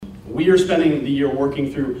We are spending the year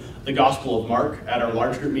working through the Gospel of Mark at our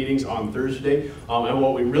large group meetings on Thursday. And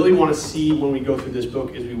what we really want to see when we go through this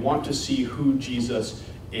book is we want to see who Jesus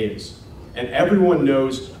is. And everyone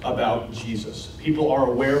knows about Jesus. People are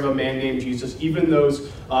aware of a man named Jesus. Even those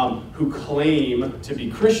who claim to be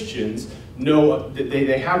Christians know that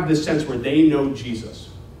they have this sense where they know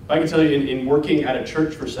Jesus. I can tell you, in working at a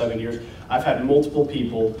church for 7 years, I've had multiple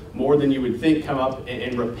people, more than you would think, come up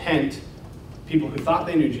and repent. People who thought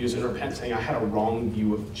they knew Jesus and repent, saying, I had a wrong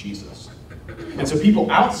view of Jesus. And so people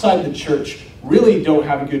outside the church really don't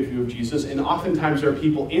have a good view of Jesus, and oftentimes there are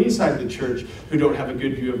people inside the church who don't have a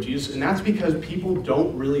good view of Jesus, and that's because people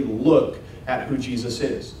don't really look at who Jesus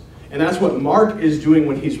is. And that's what Mark is doing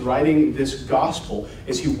when he's writing this gospel,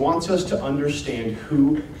 is he wants us to understand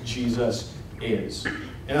who Jesus is.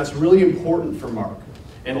 And that's really important for Mark.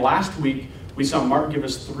 And last week, we saw Mark give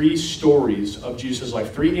us 3 stories of Jesus'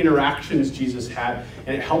 life, 3 interactions Jesus had,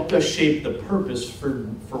 and it helped us shape the purpose for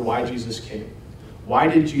why Jesus came. Why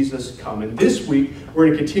did Jesus come? And this week, we're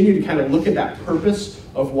going to continue to kind of look at that purpose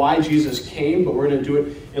of why Jesus came, but we're going to do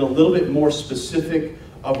it in a little bit more specific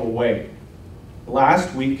of a way.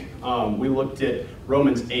 Last week, we looked at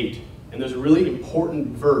Romans 8, and there's a really important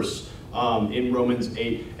verse in Romans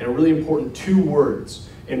 8, and a really important 2 words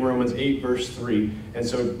in Romans 8, verse 3. And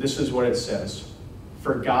so this is what it says.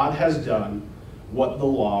 For God has done what the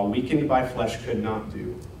law, weakened by flesh, could not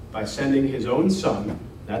do, by sending his own Son,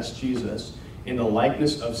 that's Jesus, in the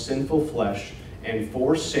likeness of sinful flesh, and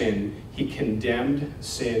for sin, he condemned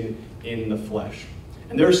sin in the flesh.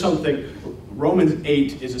 And there's something, Romans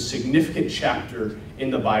 8 is a significant chapter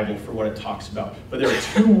in the Bible for what it talks about. But there are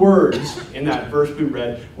 2 words in that verse we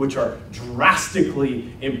read which are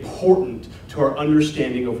drastically important to our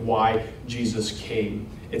understanding of why Jesus came.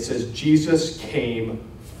 It says, Jesus came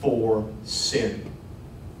for sin.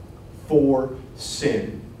 For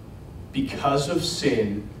sin. Because of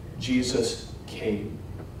sin, Jesus came.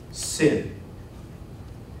 Sin.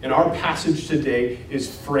 And our passage today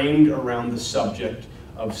is framed around the subject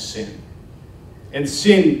of sin. And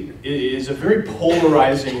sin is a very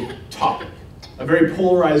polarizing topic, a very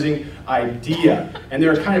polarizing idea. And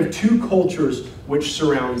there are kind of 2 cultures which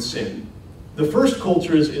surround sin. The first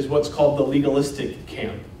culture is what's called the legalistic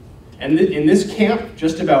camp. And in this camp,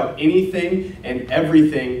 just about anything and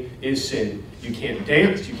everything is sin. You can't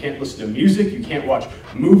dance, you can't listen to music, you can't watch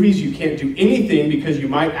movies, you can't do anything because you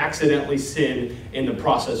might accidentally sin in the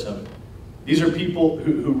process of it. These are people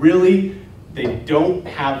who really, they don't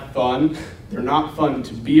have fun, they're not fun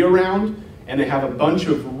to be around, and they have a bunch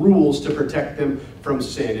of rules to protect them from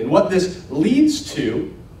sin. And what this leads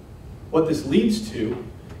to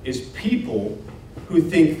is people who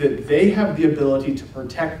think that they have the ability to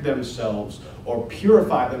protect themselves or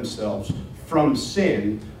purify themselves from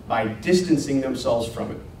sin by distancing themselves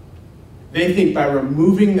from it. They think by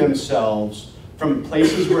removing themselves from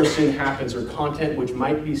places where sin happens or content which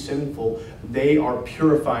might be sinful, they are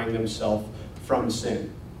purifying themselves from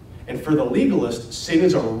sin. And for the legalist, sin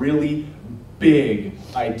is a really big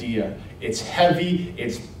idea. It's heavy,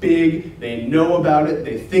 it's big, they know about it,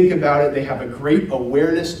 they think about it, they have a great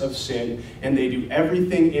awareness of sin, and they do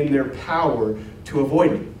everything in their power to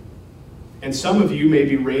avoid it. And some of you may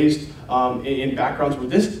be raised in backgrounds where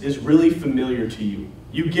this is really familiar to you.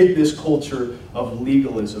 You get this culture of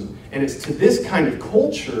legalism. And it's to this kind of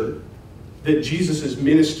culture that Jesus is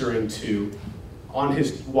ministering to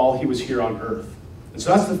while he was here on earth. And so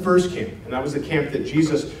that's the first camp. And that was the camp that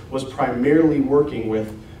Jesus was primarily working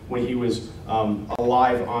with when he was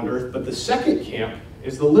alive on earth. But the second camp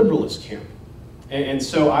is the liberalist camp. And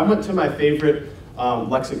so I went to my favorite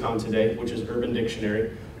lexicon today, which is Urban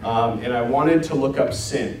Dictionary, and I wanted to look up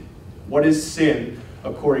sin. What is sin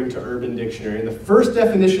according to Urban Dictionary? And the first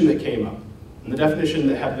definition that came up, and the definition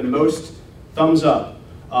that had the most thumbs up,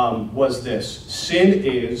 was this: sin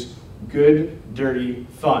is good, dirty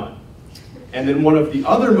fun. And then one of the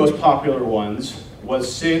other most popular ones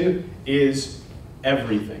was sin is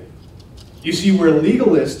everything. You see, where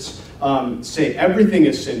legalists say everything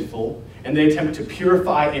is sinful, and they attempt to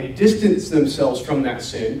purify and distance themselves from that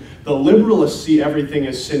sin, the liberalists see everything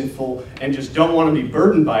as sinful and just don't want to be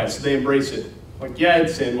burdened by it, so they embrace it. Like, yeah,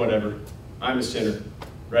 it's sin, whatever. I'm a sinner,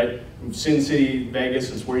 right? Sin City,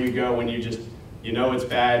 Vegas is where you go when you know it's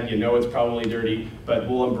bad, you know it's probably dirty, but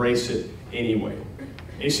we'll embrace it anyway.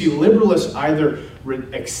 And you see, liberalists either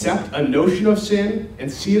accept a notion of sin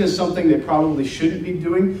and see it as something they probably shouldn't be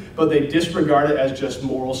doing, but they disregard it as just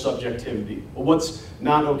moral subjectivity. Well, what's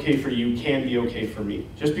not okay for you can be okay for me.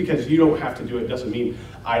 Just because you don't have to do it doesn't mean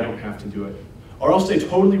I don't have to do it. Or else they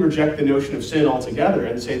totally reject the notion of sin altogether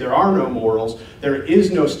and say there are no morals, there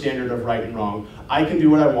is no standard of right and wrong. I can do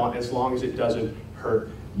what I want as long as it doesn't hurt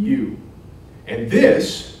you. And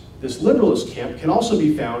this liberalist camp can also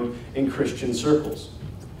be found in Christian circles.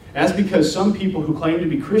 And that's because some people who claim to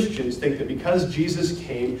be Christians think that because Jesus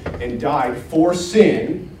came and died for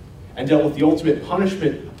sin and dealt with the ultimate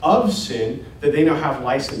punishment of sin, that they now have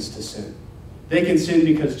license to sin. They can sin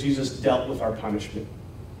because Jesus dealt with our punishment.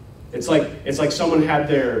 It's like someone had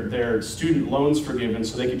their student loans forgiven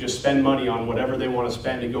so they could just spend money on whatever they want to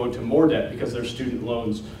spend and go into more debt because their student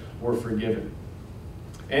loans were forgiven.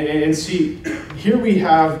 And see, here we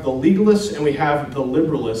have the legalists and we have the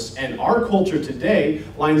liberalists, and our culture today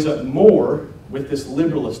lines up more with this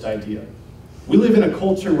liberalist idea. We live in a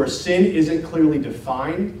culture where sin isn't clearly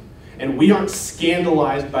defined, and we aren't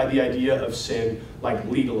scandalized by the idea of sin like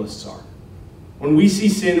legalists are. When we see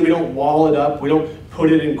sin, we don't wall it up, we don't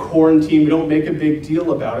put it in quarantine, we don't make a big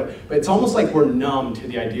deal about it, but it's almost like we're numb to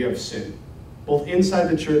the idea of sin, both inside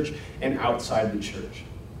the church and outside the church.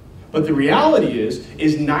 But the reality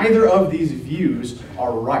is neither of these views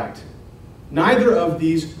are right. Neither of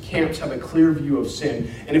these camps have a clear view of sin,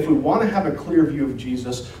 and if we want to have a clear view of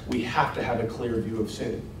Jesus, we have to have a clear view of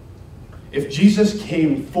sin. If Jesus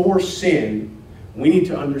came for sin, we need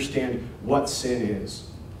to understand what sin is.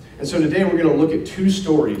 And so today we're going to look at two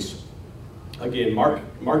stories. Again,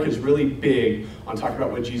 Mark is really big on talking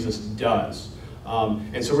about what Jesus does.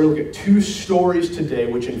 And so we're going to look at two stories today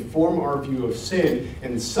which inform our view of sin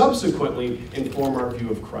and subsequently inform our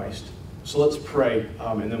view of Christ. So let's pray,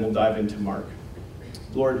 and then we'll dive into Mark.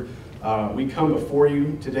 Lord, we come before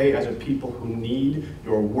you today as a people who need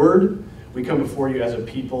your word. We come before you as a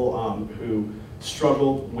people who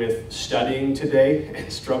struggled with studying today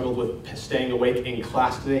and struggled with staying awake in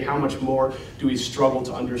class today. How much more do we struggle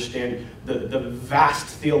to understand the vast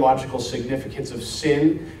theological significance of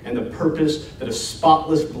sin and the purpose that a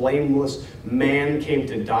spotless, blameless man came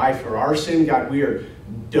to die for our sin? God, we are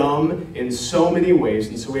dumb in so many ways,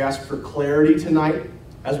 and so we ask for clarity tonight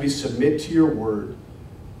as we submit to your word.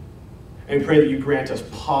 And we pray that you grant us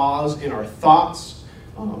pause in our thoughts,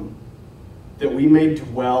 that we may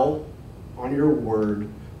dwell on your word,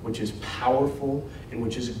 which is powerful and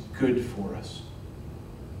which is good for us.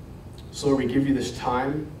 So Lord, we give you this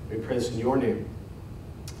time. We pray this in your name.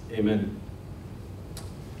 Amen.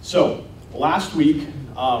 So, last week,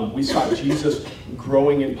 we saw Jesus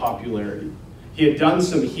growing in popularity. He had done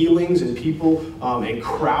some healings, and people and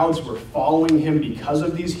crowds were following him because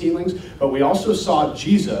of these healings. But we also saw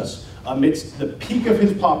Jesus, amidst the peak of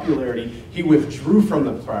his popularity, he withdrew from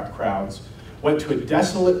the crowds, went to a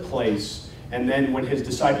desolate place, and then when his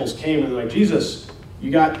disciples came and they're like, Jesus,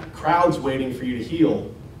 you got crowds waiting for you to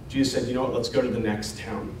heal. Jesus said, you know what, let's go to the next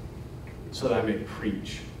town so that I may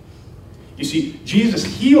preach. You see, Jesus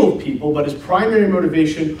healed people, but his primary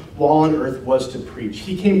motivation while on earth was to preach.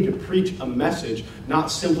 He came to preach a message,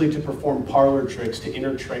 not simply to perform parlor tricks to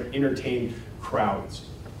entertain crowds.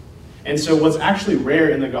 And so what's actually rare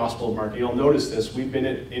in the Gospel of Mark, and you'll notice this, we've been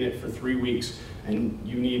in it for 3 weeks, and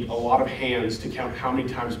you need a lot of hands to count how many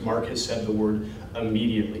times Mark has said the word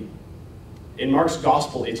immediately. In Mark's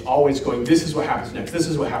gospel, it's always going, this is what happens next, this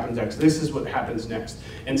is what happens next, this is what happens next.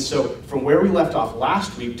 And so from where we left off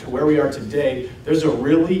last week to where we are today, there's a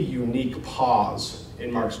really unique pause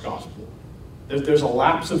in Mark's gospel. There's a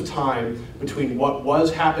lapse of time between what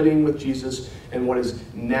was happening with Jesus and what is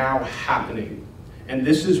now happening. And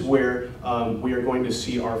this is where we are going to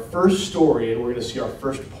see our first story, and we're going to see our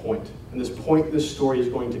first point. And this point this story is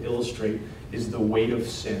going to illustrate is the weight of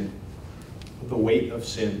sin. The weight of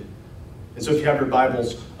sin. And so if you have your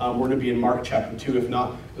Bibles, we're going to be in Mark chapter 2. If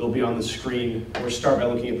not, it'll be on the screen. We'll start by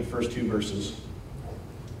looking at the first 2 verses.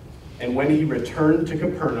 And when he returned to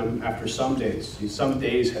Capernaum after some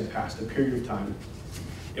days had passed, a period of time,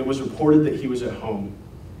 it was reported that he was at home.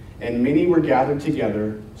 And many were gathered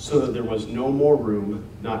together so that there was no more room,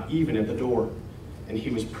 not even at the door. And he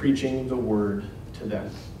was preaching the word to them.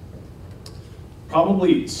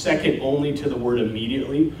 Probably second only to the word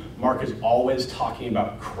immediately, Mark is always talking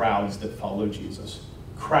about crowds that follow Jesus.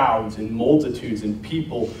 Crowds and multitudes and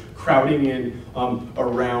people crowding in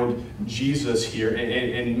around Jesus here.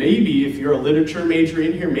 And maybe if you're a literature major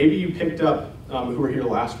in here, maybe you picked up, who were here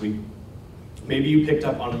last week, maybe you picked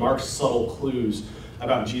up on Mark's subtle clues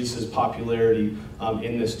about Jesus' popularity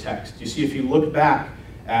in this text. You see, if you look back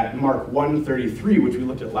at Mark 1:33, which we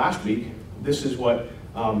looked at last week, this is what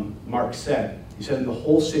Mark said. He said, and the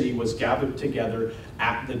whole city was gathered together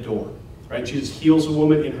at the door. Right? Jesus heals a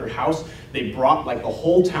woman in her house. They brought like the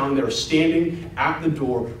whole town. They were standing at the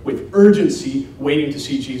door with urgency, waiting to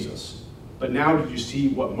see Jesus. But now did you see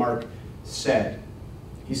what Mark said.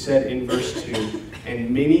 He said in verse 2, and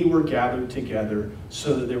many were gathered together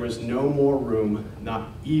so that there was no more room, not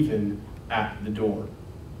even at the door.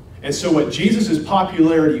 And so what Jesus'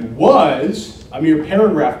 popularity was a mere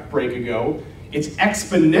paragraph break ago, it's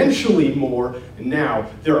exponentially more now.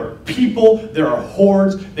 There are people, there are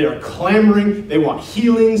hordes, they are clamoring, they want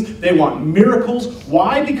healings, they want miracles.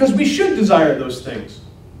 Why? Because we should desire those things.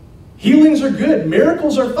 Healings are good,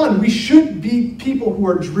 miracles are fun. We should be people who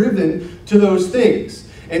are driven to those things.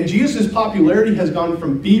 And Jesus' popularity has gone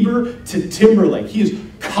from Bieber to Timberlake. He is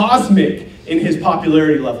cosmic in his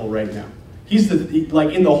popularity level right now. He's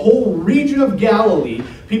like in the whole region of Galilee,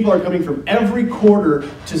 people are coming from every quarter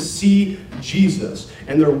to see Jesus,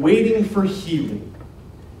 and they're waiting for healing.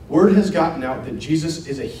 Word has gotten out that Jesus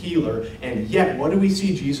is a healer, and yet what do we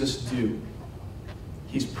see Jesus do?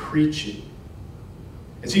 He's preaching.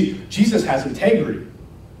 And see, Jesus has integrity.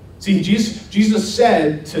 See, Jesus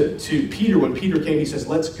said to Peter, when Peter came, he says,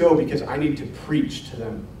 let's go because I need to preach to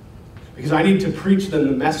them. Because I need to preach them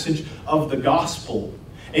the message of the gospel.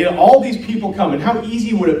 And all these people come, and how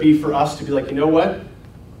easy would it be for us to be like, you know what?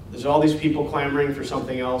 There's all these people clamoring for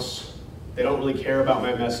something else. They don't really care about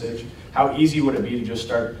my message. How easy would it be to just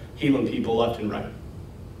start healing people left and right?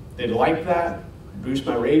 They'd like that, boost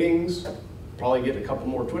my ratings, probably get a couple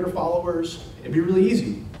more Twitter followers. It'd be really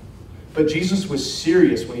easy. But Jesus was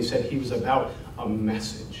serious when he said he was about a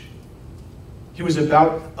message. He was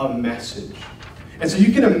about a message. And so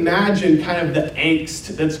you can imagine kind of the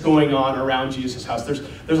angst that's going on around Jesus' house. There's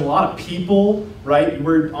a lot of people, right?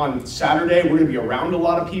 We're on Saturday, we're going to be around a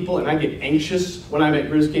lot of people, and I get anxious when I'm at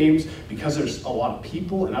Grizz games because there's a lot of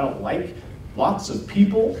people, and I don't like lots of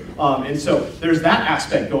people. And so there's that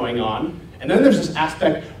aspect going on. And then there's this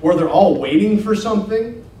aspect where they're all waiting for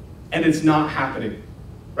something, and it's not happening.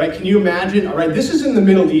 Right? Can you imagine? All right, this is in the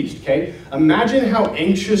Middle East, okay? Imagine how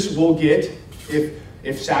anxious we'll get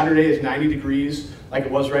if Saturday is 90 degrees like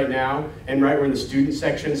it was right now, and right, we're in the student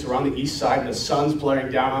section, so we're on the east side, and the sun's blaring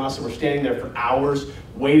down on us, and we're standing there for hours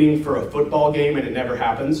waiting for a football game, and it never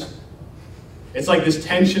happens. It's like this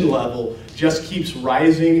tension level just keeps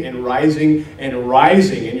rising and rising and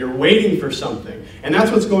rising, and you're waiting for something. And that's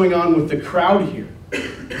what's going on with the crowd here.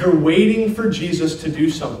 They're waiting for Jesus to do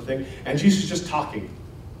something, and Jesus is just talking.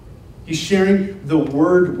 He's sharing the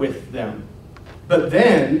word with them. But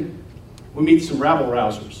then we meet some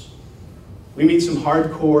rabble-rousers. We meet some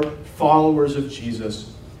hardcore followers of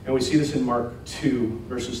Jesus. And we see this in Mark 2,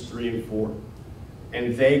 verses 3 and 4.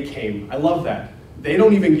 And they came. I love that. They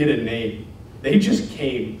don't even get a name. They just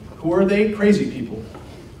came. Who are they? Crazy people.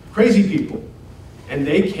 Crazy people. And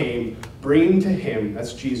they came, bringing to him,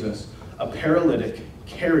 that's Jesus, a paralytic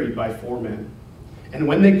carried by 4 men. And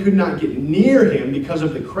when they could not get near him because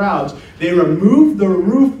of the crowds, they removed the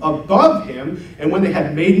roof above him, and when they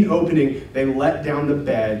had made an opening, they let down the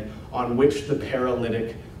bed on which the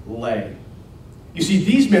paralytic lay. You see,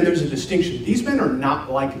 these men, there's a distinction. These men are not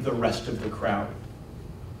like the rest of the crowd.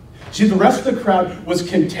 See, the rest of the crowd was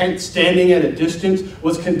content standing at a distance,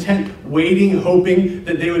 was content waiting, hoping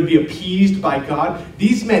that they would be appeased by God.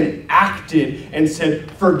 These men acted and said,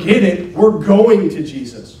 forget it, we're going to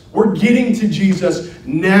Jesus. We're getting to Jesus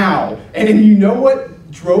now. And you know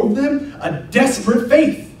what drove them? A desperate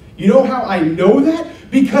faith. You know how I know that?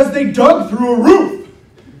 Because they dug through a roof.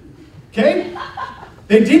 Okay?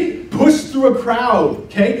 They didn't push through a crowd.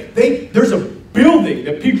 Okay? There's a building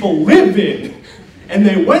that people live in. And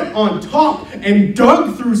they went on top and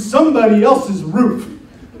dug through somebody else's roof.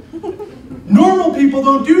 Normal people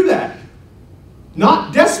don't do that.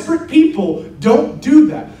 Not desperate people don't do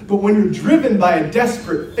that. But when you're driven by a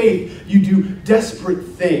desperate faith, you do desperate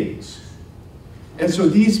things. And so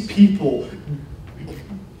these people,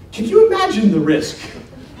 can you imagine the risk?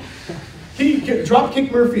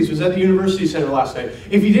 Dropkick Murphys was at the University Center last night.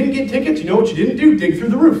 If you didn't get tickets, you know what you didn't do? Dig through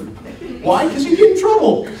the roof. Why? Because you get in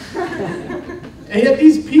trouble. And yet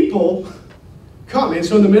these people come. And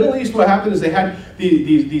so in the Middle East, what happened is they had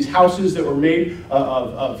these houses that were made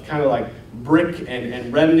of kind of like brick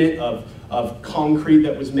and remnant of concrete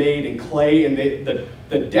that was made and clay, and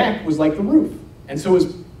the deck was like the roof. And so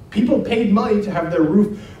as people paid money to have their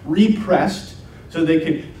roof repressed so they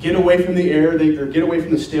could get away from the air, or get away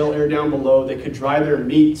from the stale air down below, they could dry their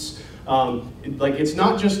meats. Like, it's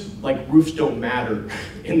not just like roofs don't matter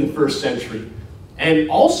in the first century. And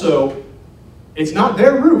also, it's not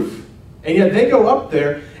their roof. And yet they go up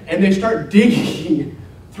there and they start digging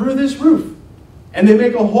through this roof. And they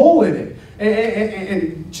make a hole in it.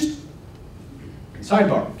 And just,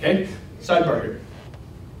 sidebar, okay? Sidebar here.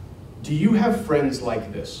 Do you have friends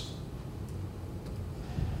like this?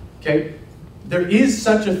 Okay? There is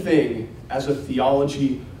such a thing as a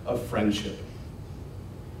theology of friendship.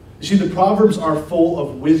 You see, the Proverbs are full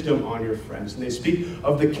of wisdom on your friends, and they speak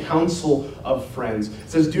of the counsel of friends. It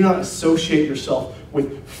says, do not associate yourself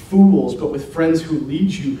with fools, but with friends who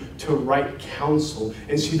lead you to right counsel.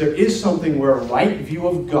 And see, there is something where a right view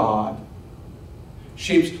of God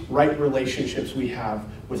shapes right relationships we have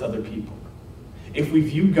with other people. If we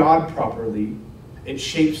view God properly, it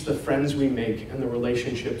shapes the friends we make and the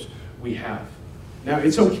relationships we have. Now,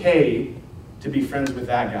 it's okay to be friends with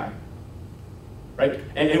that guy. Right?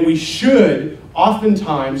 And we should,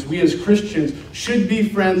 oftentimes, we as Christians should be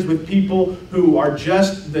friends with people who are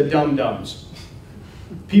just the dum-dums.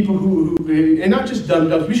 People who and not just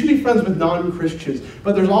dum-dums, we should be friends with non-Christians.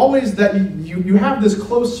 But there's always that, you have this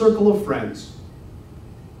close circle of friends.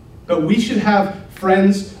 But we should have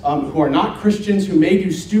friends who are not Christians, who may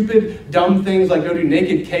do stupid, dumb things like go do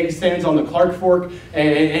naked keg stands on the Clark Fork.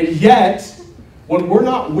 And yet, when we're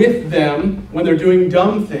not with them, when they're doing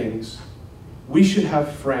dumb things, we should have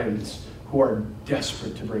friends who are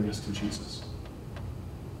desperate to bring us to Jesus.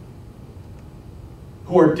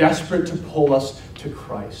 Who are desperate to pull us to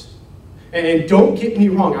Christ. And don't get me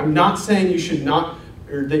wrong, I'm not saying you should not,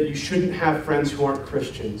 or that you shouldn't have friends who aren't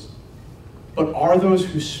Christians. But are those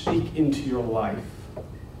who speak into your life,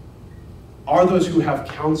 are those who have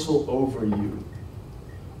counsel over you,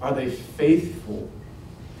 are they faithful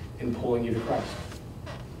in pulling you to Christ?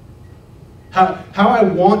 How I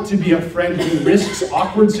want to be a friend who risks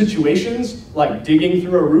awkward situations, like digging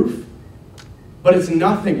through a roof, but it's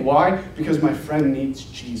nothing. Why? Because my friend needs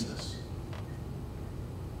Jesus.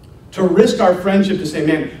 To risk our friendship to say,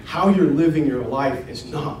 man, how you're living your life is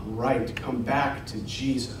not right. Come back to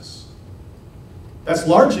Jesus. That's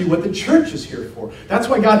largely what the church is here for. That's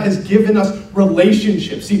why God has given us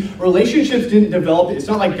relationships. See, relationships didn't develop. It's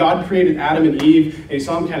not like God created Adam and Eve, and he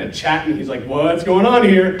saw them kind of chatting. He's like, what's going on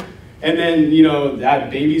here? And then, that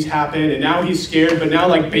babies happen, and now he's scared, but now,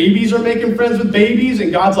 babies are making friends with babies,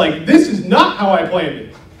 and God's like, this is not how I planned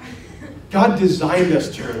it. God designed us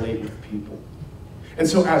to relate with people. And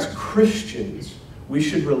so as Christians, we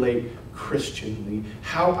should relate Christianly.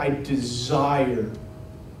 How I desire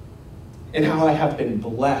and how I have been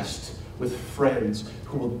blessed with friends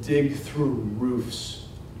who will dig through roofs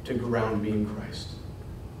to ground me in Christ.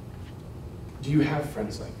 Do you have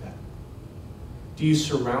friends like that? Do you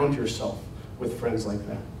surround yourself with friends like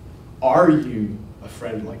that? Are you a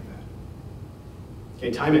friend like that?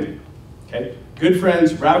 Okay, time in. Okay, good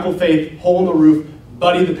friends, radical faith, hole in the roof,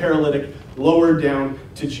 Buddy the paralytic, lowered down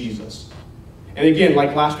to Jesus. And again,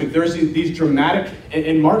 like last week, there's these dramatic,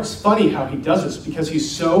 and Mark's funny how he does this because he's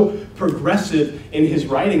so progressive in his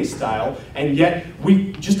writing style, and yet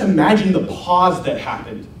we just imagine the pause that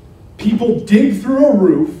happened. People dig through a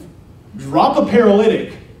roof, drop a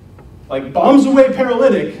paralytic, bombs away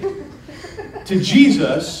paralytic, to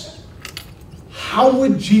Jesus. How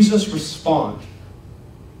would Jesus respond?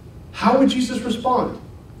 How would Jesus respond?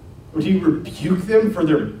 Would he rebuke them for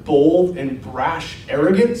their bold and brash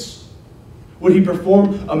arrogance? Would he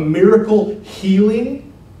perform a miracle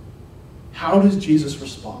healing? How does Jesus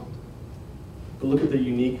respond? But look at the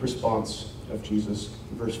unique response of Jesus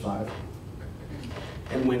in verse 5.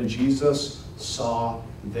 And when Jesus saw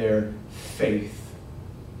their faith.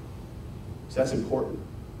 So that's important.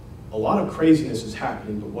 A lot of craziness is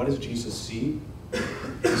happening, but what does Jesus see?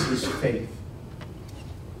 This is faith.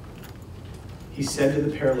 He said to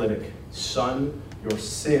the paralytic, "Son, your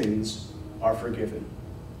sins are forgiven."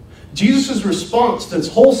 Jesus' response to this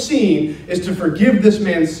whole scene is to forgive this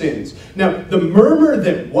man's sins. Now, the murmur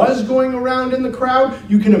that was going around in the crowd,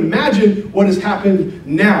 you can imagine what has happened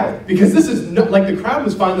now. Because this is not like the crowd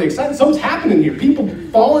was finally excited. Something's happening here. People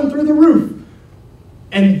falling through the roof.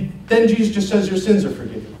 And then Jesus just says, your sins are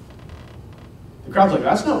forgiven. The crowd's like,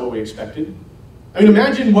 that's not what we expected. I mean,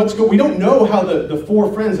 imagine we don't know how the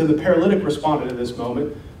four friends and the paralytic responded at this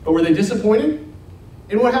moment, but were they disappointed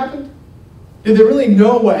in what happened? Did they really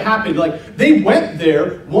know what happened? They went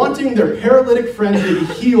there wanting their paralytic friend to be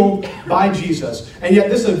healed by Jesus. And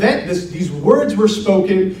yet this event, these words were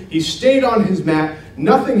spoken, he stayed on his mat,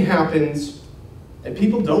 nothing happens, and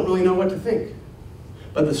people don't really know what to think.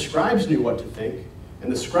 But the scribes knew what to think,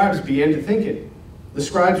 and the scribes began to think it. The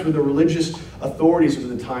scribes were the religious authorities of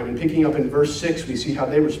the time, and picking up in verse 6, we see how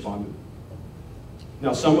they responded.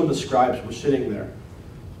 Now, some of the scribes were sitting there,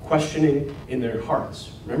 questioning in their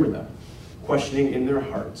hearts. Remember that. Questioning in their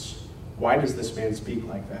hearts. Why does this man speak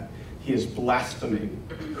like that? He is blaspheming.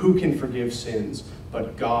 Who can forgive sins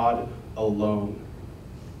but God alone?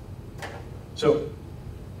 So,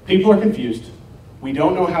 people are confused. We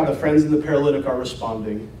don't know how the friends of the paralytic are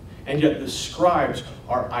responding, and yet the scribes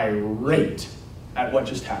are irate at what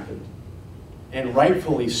just happened. and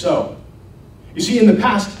rightfully so. You see, in the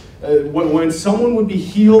past, when someone would be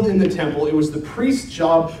healed in the temple, it was the priest's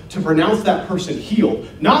job to pronounce that person healed,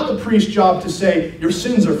 not the priest's job to say, your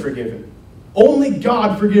sins are forgiven. Only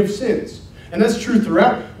God forgives sins. And that's true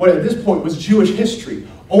throughout what at this point was Jewish history.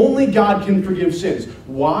 Only God can forgive sins.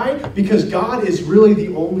 Why? Because God is really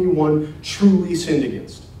the only one truly sinned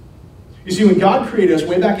against. You see, when God created us,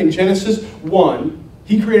 way back in Genesis 1,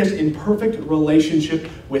 He created us in perfect relationship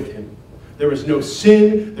with Him. There was no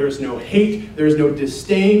sin, there was no hate, there was no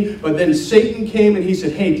disdain. But then Satan came and he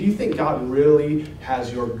said, hey, do you think God really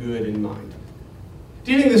has your good in mind?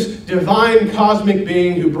 Do you think this divine cosmic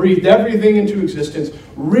being who breathed everything into existence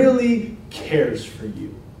really cares for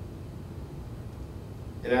you?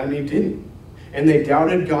 And Adam and Eve didn't. And they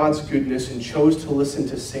doubted God's goodness and chose to listen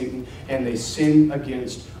to Satan, and they sinned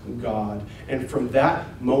against God. And from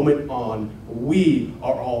that moment on, we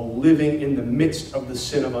are all living in the midst of the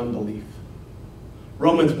sin of unbelief.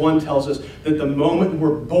 Romans 1 tells us that the moment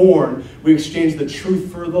we're born, we exchange the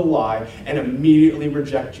truth for the lie and immediately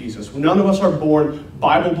reject Jesus. None of us are born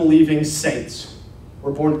Bible-believing saints.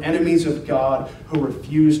 We're born enemies of God who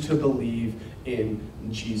refuse to believe in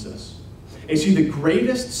Jesus. And see, the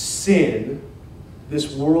greatest sin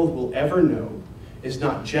this world will ever know is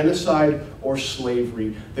not genocide or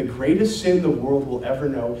slavery. The greatest sin the world will ever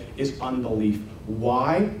know is unbelief.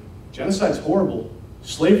 Why? Genocide's horrible.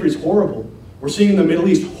 Slavery's horrible. We're seeing in the Middle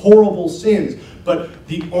East horrible sins. But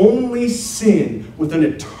the only sin with an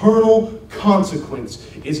eternal consequence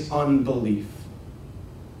is unbelief.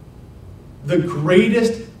 The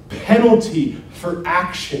greatest penalty for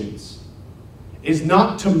actions is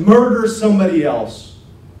not to murder somebody else,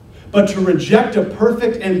 but to reject a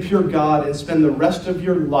perfect and pure God and spend the rest of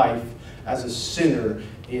your life as a sinner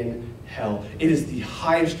in hell. It is the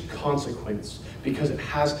highest consequence because it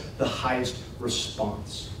has the highest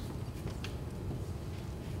response.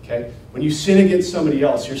 Okay? When you sin against somebody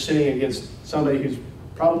else, you're sinning against somebody who's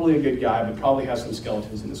probably a good guy, but probably has some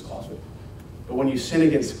skeletons in his closet. But when you sin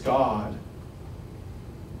against God,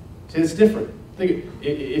 see, it's different. Think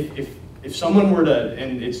if someone were to,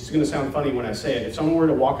 and it's going to sound funny when I say it, if someone were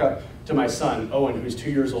to walk up to my son, Owen, who's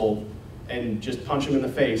 2 years old, and just punch him in the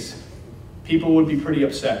face, people would be pretty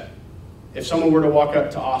upset. If someone were to walk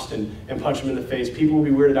up to Austin and punch him in the face, people would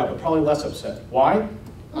be weirded out, but probably less upset. Why?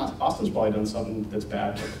 Austin's probably done something that's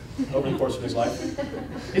bad over the course of his life.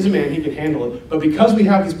 He's a man, he can handle it. But because we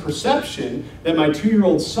have this perception that my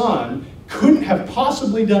 2-year-old son couldn't have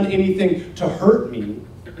possibly done anything to hurt me,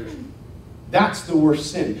 that's the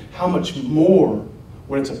worst sin. How much more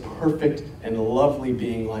when it's a perfect and lovely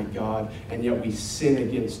being like God, and yet we sin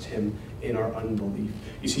against him in our unbelief.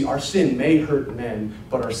 You see, our sin may hurt men,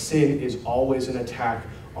 but our sin is always an attack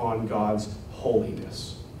on God's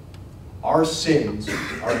holiness. Our sins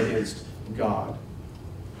are against God.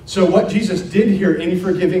 So what Jesus did here in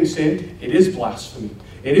forgiving sin, it is blasphemy.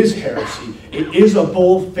 It is heresy. It is a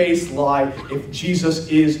bold-faced lie if Jesus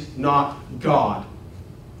is not God.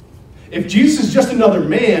 If Jesus is just another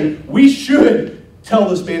man, we should tell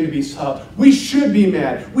this man to be silent. We should be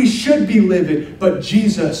mad. We should be livid. But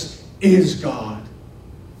Jesus is God.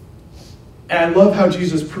 And I love how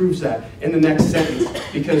Jesus proves that in the next sentence,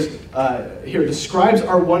 because here, the scribes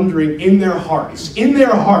are wondering in their hearts. In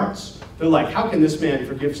their hearts. They're like, how can this man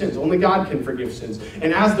forgive sins? Only God can forgive sins.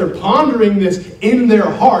 And as they're pondering this in their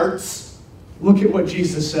hearts, look at what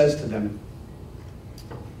Jesus says to them.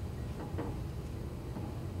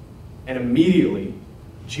 And immediately,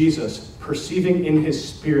 Jesus, perceiving in his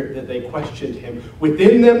spirit that they questioned him,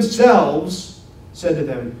 within themselves, said to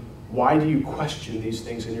them, why do you question these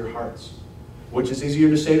things in your hearts? Which is easier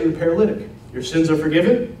to say to the paralytic, your sins are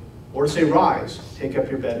forgiven? Or to say, rise, take up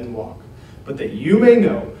your bed and walk. But that you may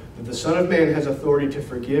know that the Son of Man has authority to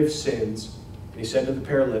forgive sins. And he said to the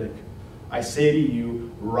paralytic, I say to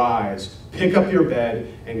you, rise, pick up your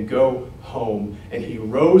bed, and go home. And he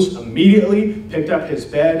rose immediately, picked up his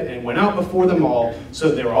bed, and went out before them all.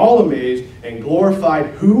 So they were all amazed and glorified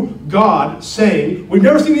who? God, saying, we've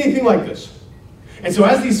never seen anything like this. And so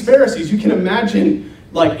as these Pharisees, you can imagine,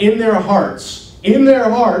 like in their hearts,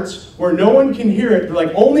 where no one can hear it, they're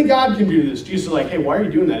like, only God can do this. Jesus is like, hey, why are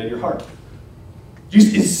you doing that in your heart?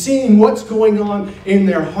 Jesus is seeing what's going on in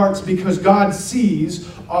their hearts because God sees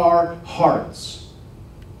our hearts.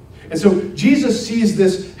 And so Jesus sees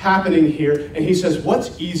this happening here, and he says,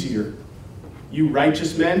 what's easier, you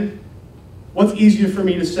righteous men? What's easier for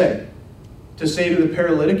me to say? To say to the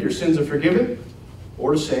paralytic, your sins are forgiven?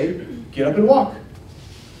 Or to say, get up and walk?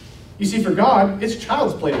 You see, for God, it's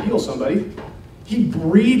child's play to heal somebody. He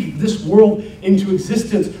breathed this world into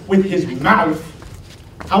existence with his mouth.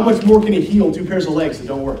 How much more can he heal 2 pairs of legs that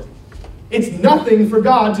don't work? It's nothing for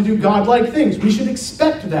God to do God-like things. We should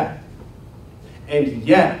expect that. And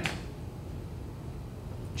yet,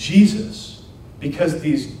 Jesus, because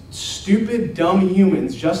these stupid, dumb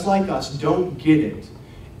humans just like us don't get it,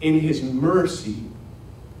 in his mercy,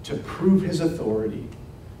 to prove his authority,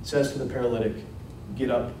 says to the paralytic, get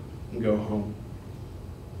up and go home.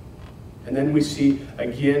 And then we see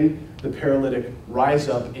again the paralytic rise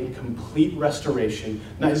up in complete restoration.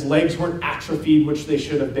 Now his legs weren't atrophied, which they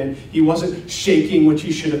should have been. He wasn't shaking, which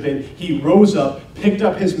he should have been. He rose up, picked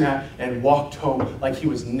up his mat, and walked home like he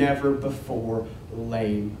was never before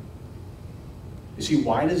lame. You see,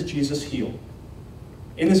 why does Jesus heal?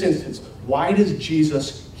 In this instance, why does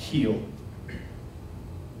Jesus heal?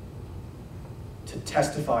 To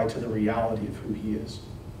testify to the reality of who he is.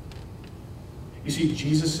 You see,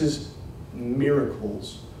 Jesus'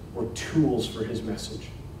 miracles were tools for his message.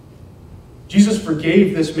 Jesus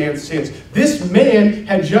forgave this man's sins. This man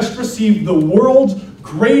had just received the world's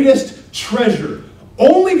greatest treasure.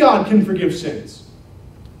 Only God can forgive sins.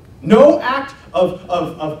 No act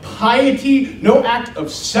of piety, no act of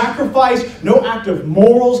sacrifice, no act of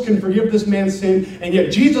morals can forgive this man's sin. And yet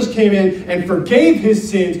Jesus came in and forgave his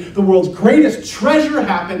sins. The world's greatest treasure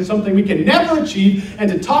happened, something we can never achieve. And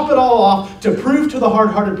to top it all off, to prove to the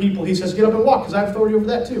hard-hearted people, he says, get up and walk, because I have authority over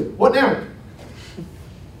that too. What now?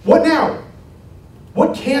 What now?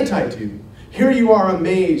 What can't I do? Here you are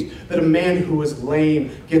amazed that a man who was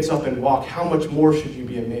lame gets up and walks. How much more should you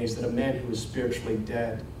be amazed that a man who is spiritually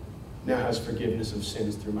dead now has forgiveness of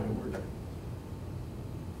sins through my word?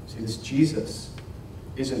 See, this Jesus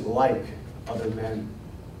isn't like other men.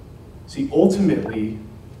 See, ultimately,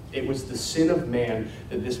 it was the sin of man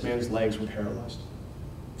that this man's legs were paralyzed.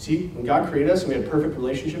 See, when God created us and we had a perfect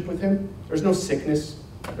relationship with him, there's no sickness,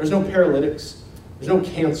 there's no paralytics, there's no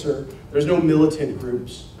cancer, there's no militant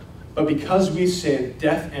groups. But because we sinned,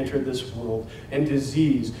 death entered this world, and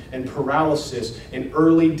disease, and paralysis, and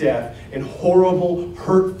early death, and horrible,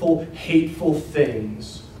 hurtful, hateful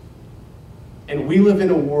things. And we live in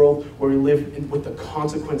a world where we live with the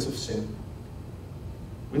consequence of sin.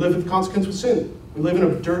 We live with the consequence of sin. We live in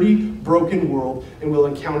a dirty, broken world, and we'll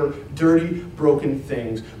encounter dirty, broken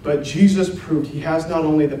things. But Jesus proved he has not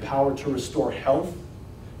only the power to restore health,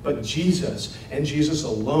 but Jesus, and Jesus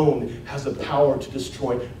alone, has the power to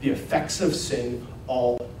destroy the effects of sin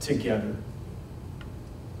altogether.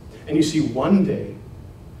 And you see, one day,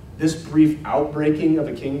 this brief outbreaking of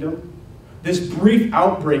a kingdom, this brief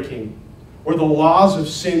outbreaking where the laws of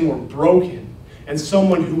sin were broken and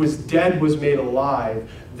someone who was dead was made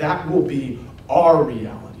alive, that will be our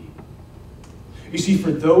reality. You see,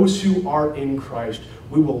 for those who are in Christ,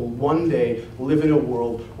 we will one day live in a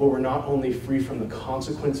world where we're not only free from the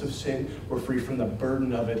consequence of sin, we're free from the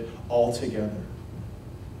burden of it altogether.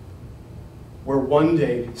 Where one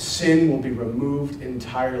day sin will be removed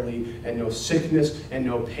entirely, and no sickness and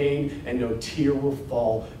no pain and no tear will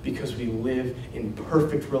fall, because we live in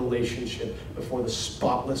perfect relationship before the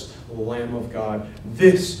spotless Lamb of God.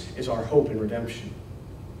 This is our hope and redemption.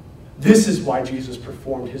 This is why Jesus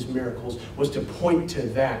performed his miracles, was to point to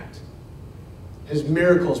that. His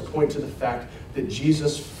miracles point to the fact that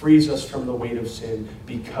Jesus frees us from the weight of sin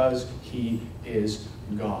because he is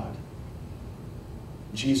God.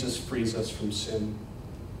 Jesus frees us from sin.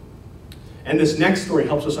 And this next story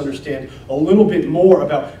helps us understand a little bit more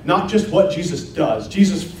about not just what Jesus does.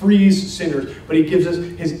 Jesus frees sinners, but he gives us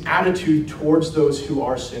his attitude towards those who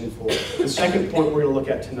are sinful. The second point we're going to look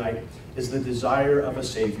at tonight is the desire of a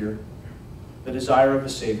Savior. The desire of a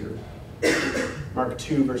Savior. Mark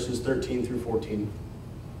 2, verses 13 through 14.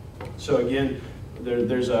 So again,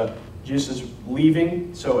 Jesus is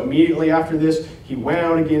leaving. So immediately after this, he went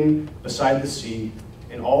out again beside the sea,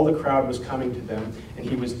 and all the crowd was coming to them, and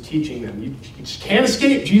he was teaching them. You just can't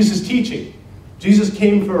escape Jesus' teaching. Jesus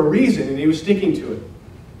came for a reason, and he was sticking to it.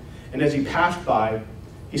 And as he passed by,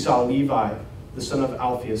 he saw Levi, the son of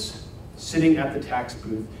Alphaeus, sitting at the tax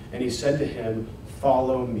booth, and he said to him,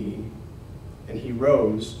 "Follow me." And he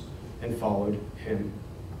rose and followed him.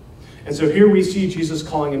 And so here we see Jesus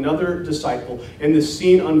calling another disciple, and the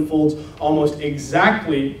scene unfolds almost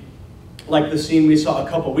exactly like the scene we saw a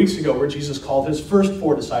couple weeks ago where Jesus called his first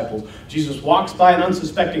 4 disciples. Jesus walks by an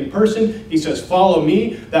unsuspecting person. He says, "Follow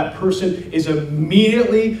me." That person is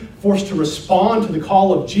immediately forced to respond to the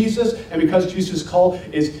call of Jesus. And because Jesus' call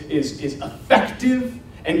is effective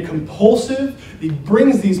and compulsive, he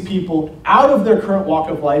brings these people out of their current walk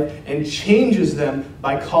of life and changes them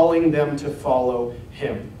by calling them to follow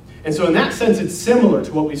him. And so in that sense, it's similar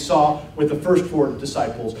to what we saw with the first 4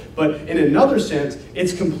 disciples. But in another sense,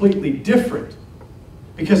 it's completely different.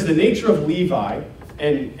 Because the nature of Levi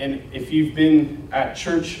And if you've been at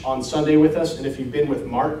church on Sunday with us, and if you've been with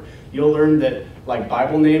Mark, you'll learn that like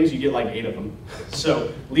Bible names, you get like 8 of them.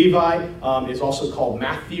 So Levi is also called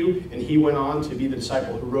Matthew, and he went on to be the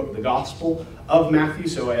disciple who wrote the Gospel of Matthew.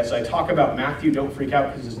 So as I talk about Matthew, don't freak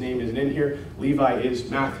out because his name isn't in here. Levi is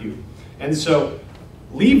Matthew. And so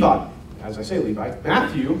Levi, as I say Levi,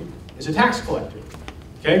 Matthew is a tax collector.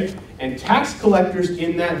 Okay? And tax collectors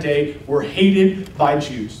in that day were hated by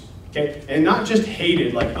Jews. Okay? And not just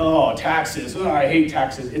hated, like, oh, taxes, oh, I hate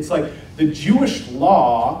taxes. It's like the Jewish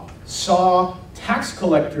law saw tax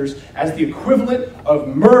collectors as the equivalent of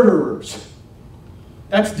murderers.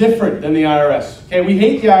 That's different than the IRS. Okay? We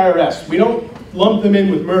hate the IRS. We don't lump them in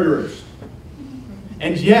with murderers.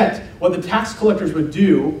 And yet, what the tax collectors would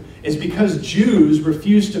do is because Jews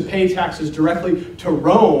refused to pay taxes directly to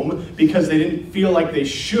Rome because they didn't feel like they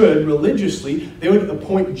should religiously, they would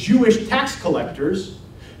appoint Jewish tax collectors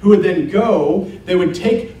who would then go, they would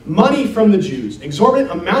take money from the Jews,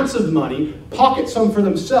 exorbitant amounts of money, pocket some for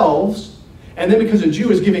themselves, and then because a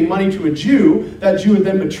Jew is giving money to a Jew, that Jew would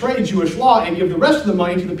then betray Jewish law and give the rest of the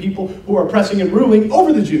money to the people who are oppressing and ruling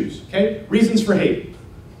over the Jews. Okay? Reasons for hate.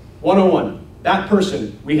 101. That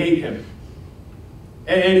person, we hate him.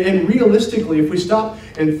 And realistically, if we stop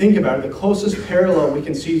and think about it, the closest parallel we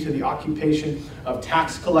can see to the occupation of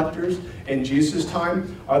tax collectors in Jesus'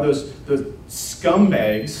 time are the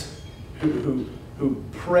scumbags who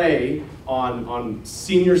prey on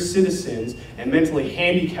senior citizens and mentally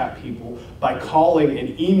handicapped people by calling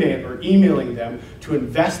and emailing them to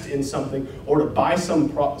invest in something or to buy some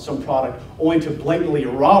product only to blatantly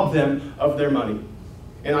rob them of their money.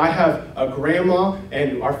 And I have a grandma,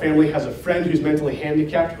 and our family has a friend who's mentally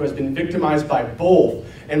handicapped who has been victimized by both.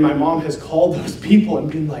 And my mom has called those people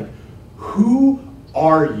and been like, who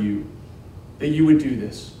are you that you would do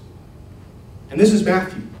this? And this is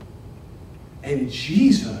Matthew. And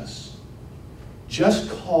Jesus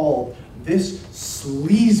just called this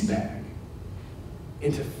sleazebag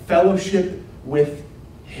into fellowship with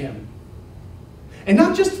him. And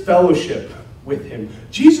not just fellowship with him.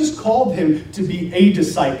 Jesus called him to be a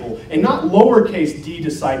disciple, and not lowercase d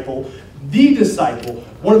disciple, the disciple,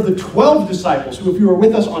 one of the 12 disciples who, if you were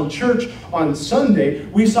with us on church on Sunday,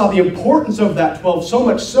 we saw the importance of that 12, so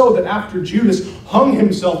much so that after Judas hung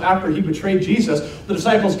himself after he betrayed Jesus, the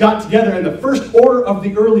disciples got together, and the first order of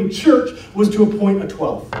the early church was to appoint a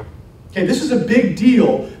 12th. Okay, this is a big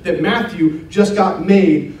deal that Matthew just got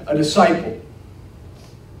made a disciple.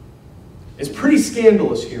 It's pretty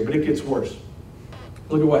scandalous here, but it gets worse.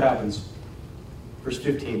 Look at what happens. Verse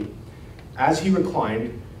 15. As he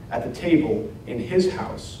reclined at the table in his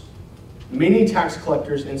house, many tax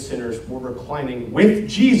collectors and sinners were reclining with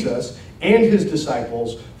Jesus and his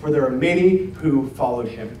disciples, for there are many who followed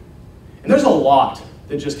him. And there's a lot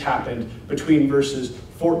that just happened between verses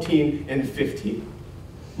 14 and 15.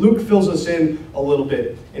 Luke fills us in a little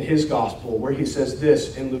bit in his gospel, where he says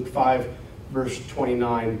this in Luke 5, verse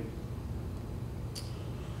 29.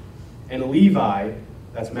 And Levi,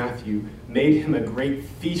 that's Matthew, made him a great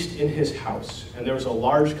feast in his house. And there was a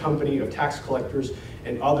large company of tax collectors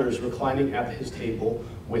and others reclining at his table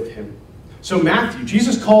with him. So Matthew,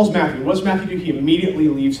 Jesus calls Matthew. What does Matthew do? He immediately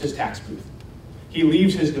leaves his tax booth. He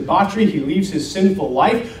leaves his debauchery. He leaves his sinful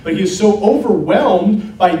life. But he is so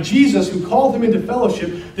overwhelmed by Jesus, who called him into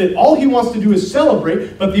fellowship, that all he wants to do is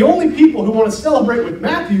celebrate. But the only people who want to celebrate with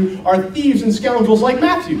Matthew are thieves and scoundrels like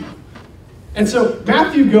Matthew. And so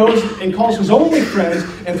Matthew goes and calls his only friends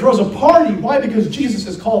and throws a party. Why? Because Jesus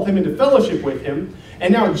has called him into fellowship with him.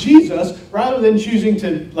 And now Jesus, rather than choosing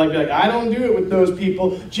to be like, I don't do it with those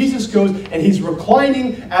people, Jesus goes and he's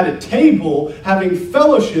reclining at a table having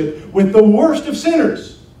fellowship with the worst of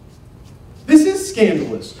sinners. This is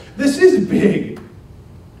scandalous. This is big.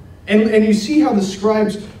 And you see how the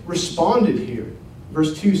scribes responded here.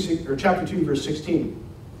 Chapter 2, verse 16.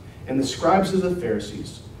 And the scribes of the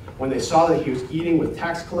Pharisees, when they saw that he was eating with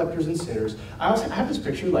tax collectors and sinners, I have this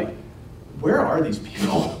picture like, where are these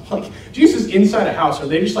people? Like, Jesus inside a house, are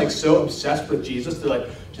they just like so obsessed with Jesus? They're like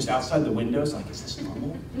just outside the windows, like, is this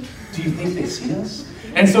normal? Do you think they see us?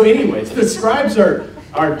 And so anyways, the scribes are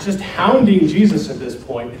just hounding Jesus at this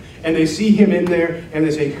point, and they see him in there, and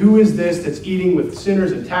they say, who is this that's eating with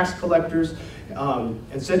sinners and tax collectors?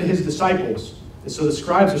 And said to his disciples, and so the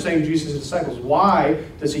scribes are saying to Jesus' disciples, why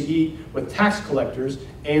does he eat with tax collectors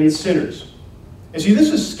and sinners? And see, this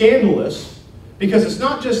is scandalous because it's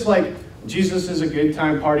not just like Jesus is a good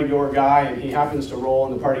time party-goer guy and he happens to roll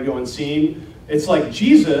in the party-going scene. It's like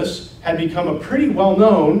Jesus had become a pretty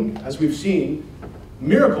well-known, as we've seen,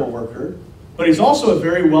 miracle worker, but he's also a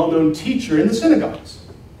very well-known teacher in the synagogues.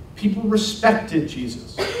 People respected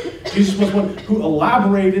Jesus. Jesus was one who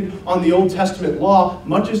elaborated on the Old Testament law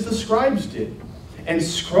much as the scribes did. And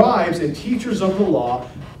scribes and teachers of the law,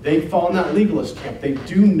 they fall in that legalist camp. They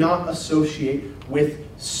do not associate with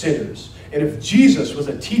sinners. And if Jesus was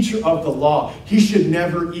a teacher of the law, he should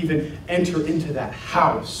never even enter into that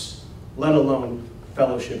house, let alone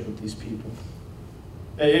fellowship with these people.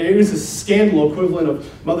 It was a scandal equivalent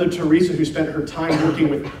of Mother Teresa, who spent her time working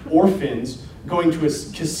with orphans, going to a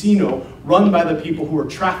casino run by the people who are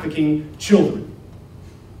trafficking children.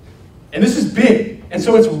 And this is big. And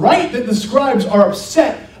so it's right that the scribes are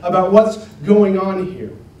upset about what's going on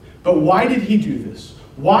here. But why did he do this?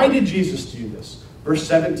 Why did Jesus do this? Verse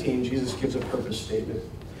 17, Jesus gives a purpose statement.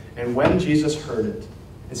 And when Jesus heard it,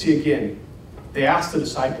 and see again, they asked the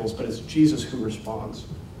disciples, but it's Jesus who responds.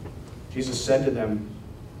 Jesus said to them,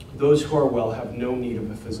 "Those who are well have no need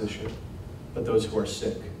of a physician, but those who are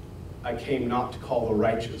sick. I came not to call the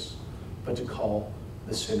righteous, but to call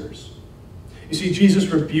the sinners." You see, Jesus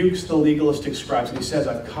rebukes the legalistic scribes, and he says,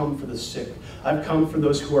 I've come for the sick. I've come for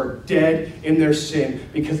those who are dead in their sin,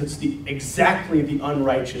 because it's exactly the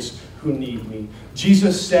unrighteous who need me.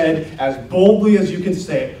 Jesus said, as boldly as you can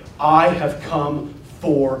say it, I have come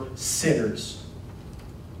for sinners.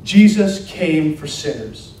 Jesus came for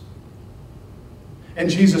sinners. And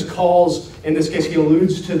Jesus calls, in this case, he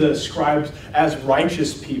alludes to the scribes as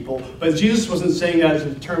righteous people. But Jesus wasn't saying that as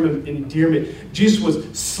a term of endearment. Jesus was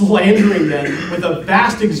slandering them with a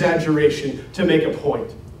vast exaggeration to make a point.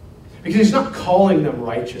 Because he's not calling them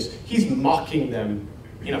righteous. He's mocking them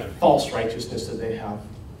in a false righteousness that they have.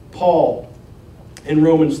 Paul, in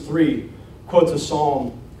Romans 3, quotes a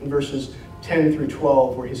psalm in verses 10 through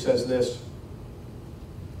 12 where he says this.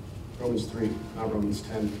 Romans 3, not Romans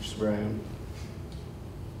 10, which is where I am.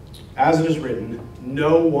 As it is written,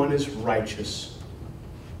 no one is righteous.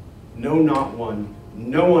 No, not one.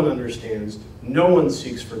 No one understands. No one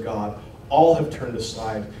seeks for God. All have turned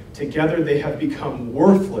aside. Together they have become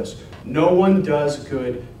worthless. No one does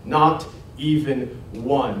good, not even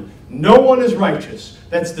one. No one is righteous.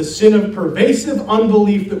 That's the sin of pervasive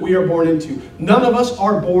unbelief that we are born into. None of us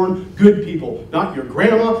are born good people. Not your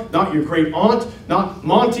grandma, not your great aunt, not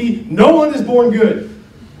Monty. No one is born good.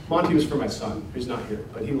 Monty was for my son, who's not here,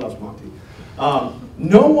 but he loves Monty.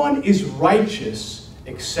 No one is righteous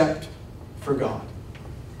except for God.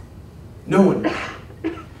 No one.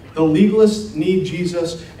 The legalists need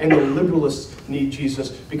Jesus, and the liberalists need Jesus,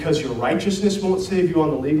 because your righteousness won't save you on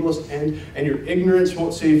the legalist end, and your ignorance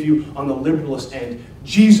won't save you on the liberalist end.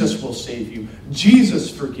 Jesus will save you.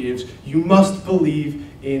 Jesus forgives. You must believe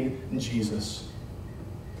in Jesus.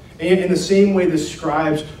 And in the same way the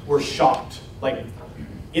scribes were shocked, like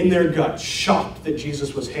in their gut, shocked that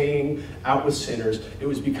Jesus was hanging out with sinners, it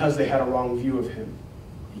was because they had a wrong view of him.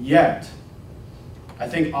 Yet, I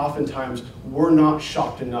think oftentimes we're not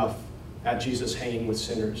shocked enough at Jesus hanging with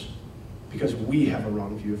sinners because we have a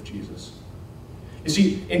wrong view of Jesus. You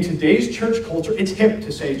see, in today's church culture, it's hip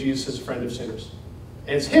to say Jesus is a friend of sinners.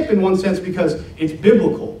 And it's hip in one sense because it's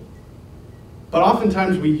biblical. But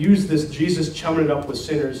oftentimes we use this Jesus chumming it up with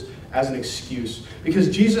sinners as an excuse, because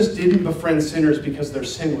Jesus didn't befriend sinners because their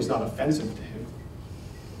sin was not offensive to him.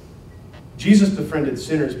 Jesus befriended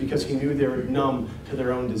sinners because he knew they were numb to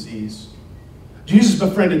their own disease. Jesus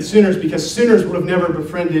befriended sinners because sinners would have never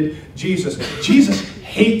befriended Jesus. Jesus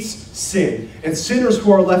hates sin, and sinners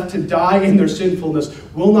who are left to die in their sinfulness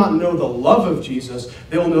will not know the love of Jesus.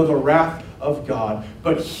 They will know the wrath of God.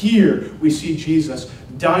 But here we see Jesus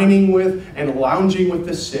dining with and lounging with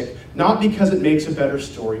the sick, not because it makes a better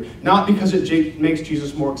story, not because it makes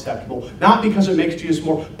Jesus more acceptable, not because it makes Jesus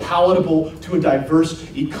more palatable to a diverse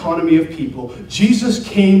economy of people. Jesus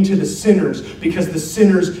came to the sinners because the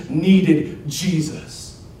sinners needed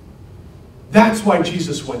Jesus. That's why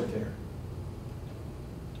Jesus went there.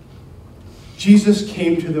 Jesus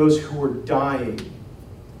came to those who were dying.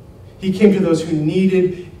 He came to those who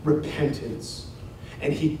needed repentance,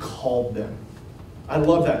 and he called them. I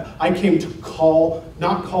love that. I came to call,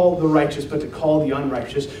 not call the righteous, but to call the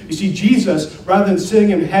unrighteous. You see, Jesus, rather than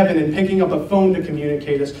sitting in heaven and picking up a phone to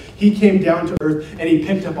communicate us, he came down to earth and he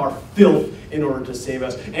picked up our filth in order to save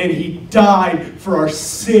us. And he died for our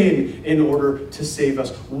sin in order to save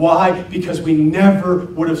us. Why? Because we never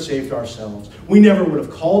would have saved ourselves. We never would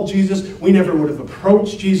have called Jesus. We never would have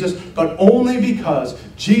approached Jesus. But only because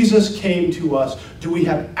Jesus came to us do we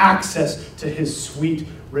have access to his sweet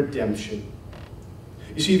redemption.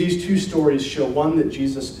 You see, these two stories show, one, that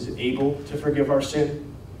Jesus is able to forgive our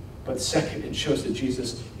sin, but second, it shows that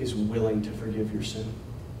Jesus is willing to forgive your sin.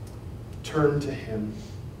 Turn to him.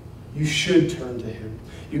 You should turn to him.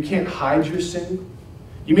 You can't hide your sin.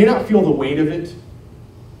 You may not feel the weight of it.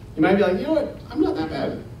 You might be like, you know what, I'm not that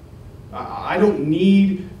bad. I don't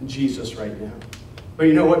need Jesus right now. But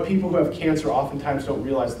you know what? People who have cancer oftentimes don't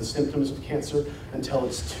realize the symptoms of cancer until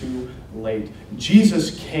it's too late.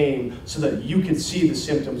 Jesus came so that you could see the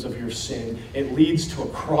symptoms of your sin. It leads to a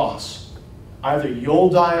cross. Either you'll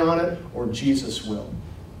die on it or Jesus will.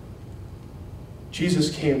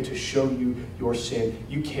 Jesus came to show you your sin.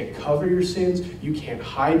 You can't cover your sins. You can't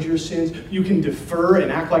hide your sins. You can defer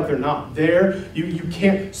and act like they're not there. You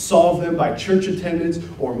can't solve them by church attendance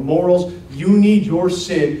or morals. You need your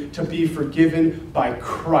sin to be forgiven by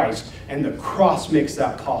Christ. And the cross makes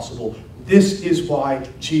that possible. This is why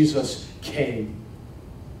Jesus came.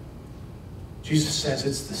 Jesus says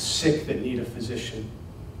it's the sick that need a physician.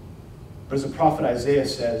 But as the prophet Isaiah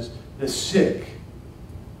says, the sick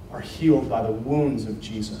are healed by the wounds of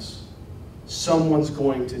Jesus. Someone's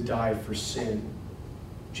going to die for sin.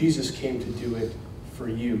 Jesus came to do it for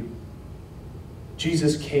you.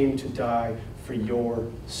 Jesus came to die for your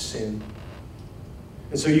sin.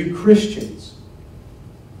 And so you Christians,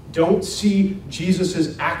 don't see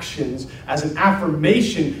Jesus' actions as an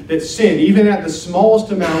affirmation that sin, even at the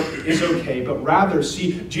smallest amount, is okay, but rather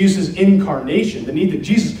see Jesus' incarnation, the need that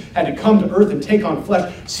Jesus had to come to earth and take on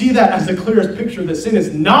flesh. See that as the clearest picture that sin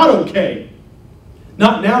is not okay.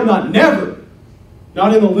 Not now, not never.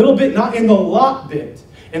 Not in the little bit, not in the lot bit.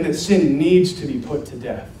 And that sin needs to be put to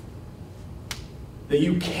death. That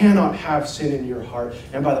you cannot have sin in your heart.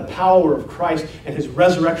 And by the power of Christ and his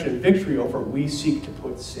resurrection and victory over it, we seek to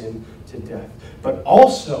put sin to death. But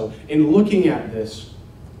also, in looking at this,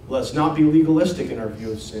 let's not be legalistic in our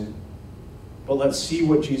view of sin. But let's see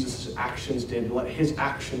what Jesus' actions did. Let his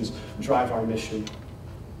actions drive our mission.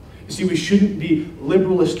 You see, we shouldn't be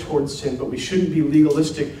liberalist towards sin, but we shouldn't be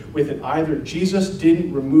legalistic with it either. Jesus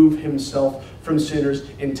didn't remove himself from sinners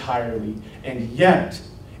entirely. And yet,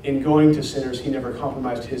 in going to sinners, he never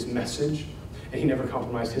compromised his message, and he never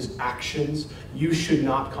compromised his actions. You should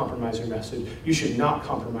not compromise your message. You should not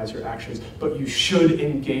compromise your actions, but you should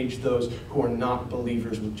engage those who are not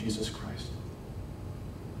believers with Jesus Christ.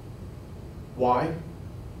 Why?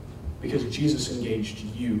 Because Jesus engaged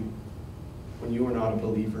you when you were not a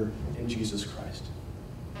believer in Jesus Christ.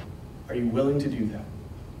 Are you willing to do that?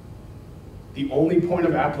 The only point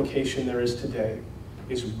of application there is today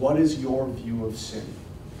is, what is your view of sin?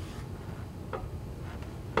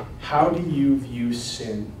 How do you view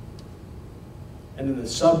sin? And then the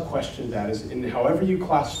sub-question of that is, in however you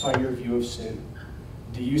classify your view of sin,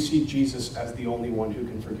 do you see Jesus as the only one who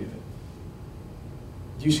can forgive it?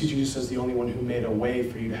 Do you see Jesus as the only one who made a way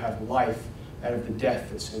for you to have life out of the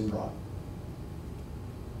death that sin brought?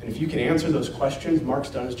 And if you can answer those questions, Mark's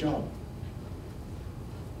done his job.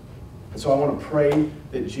 And so I want to pray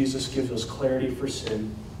that Jesus gives us clarity for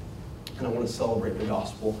sin, and I want to celebrate the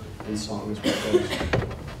gospel in song as we close.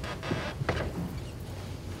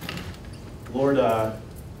 Lord,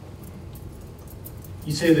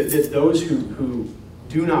 you say that those who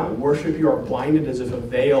do not worship you are blinded as if a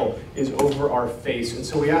veil is over our face. And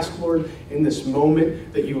so we ask, Lord, in this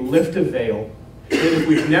moment that you lift a veil. That if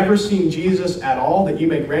we've never seen Jesus at all, that you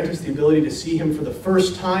may grant us the ability to see him for the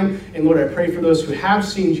first time. And Lord, I pray for those who have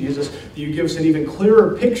seen Jesus, that you give us an even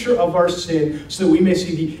clearer picture of our sin, so that we may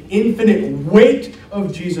see the infinite weight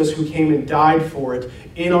of Jesus who came and died for it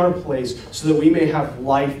in our place, so that we may have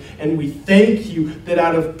life. And we thank you that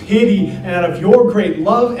out of pity and out of your great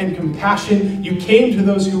love and compassion, you came to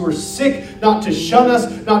those who were sick, not to shun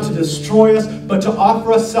us, not to destroy us, but to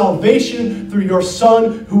offer us salvation through your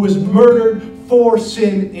Son who was murdered for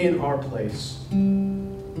sin in our place.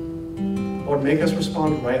 Lord, make us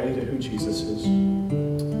respond rightly to who Jesus is.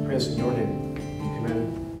 I pray this in your name.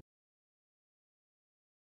 Amen.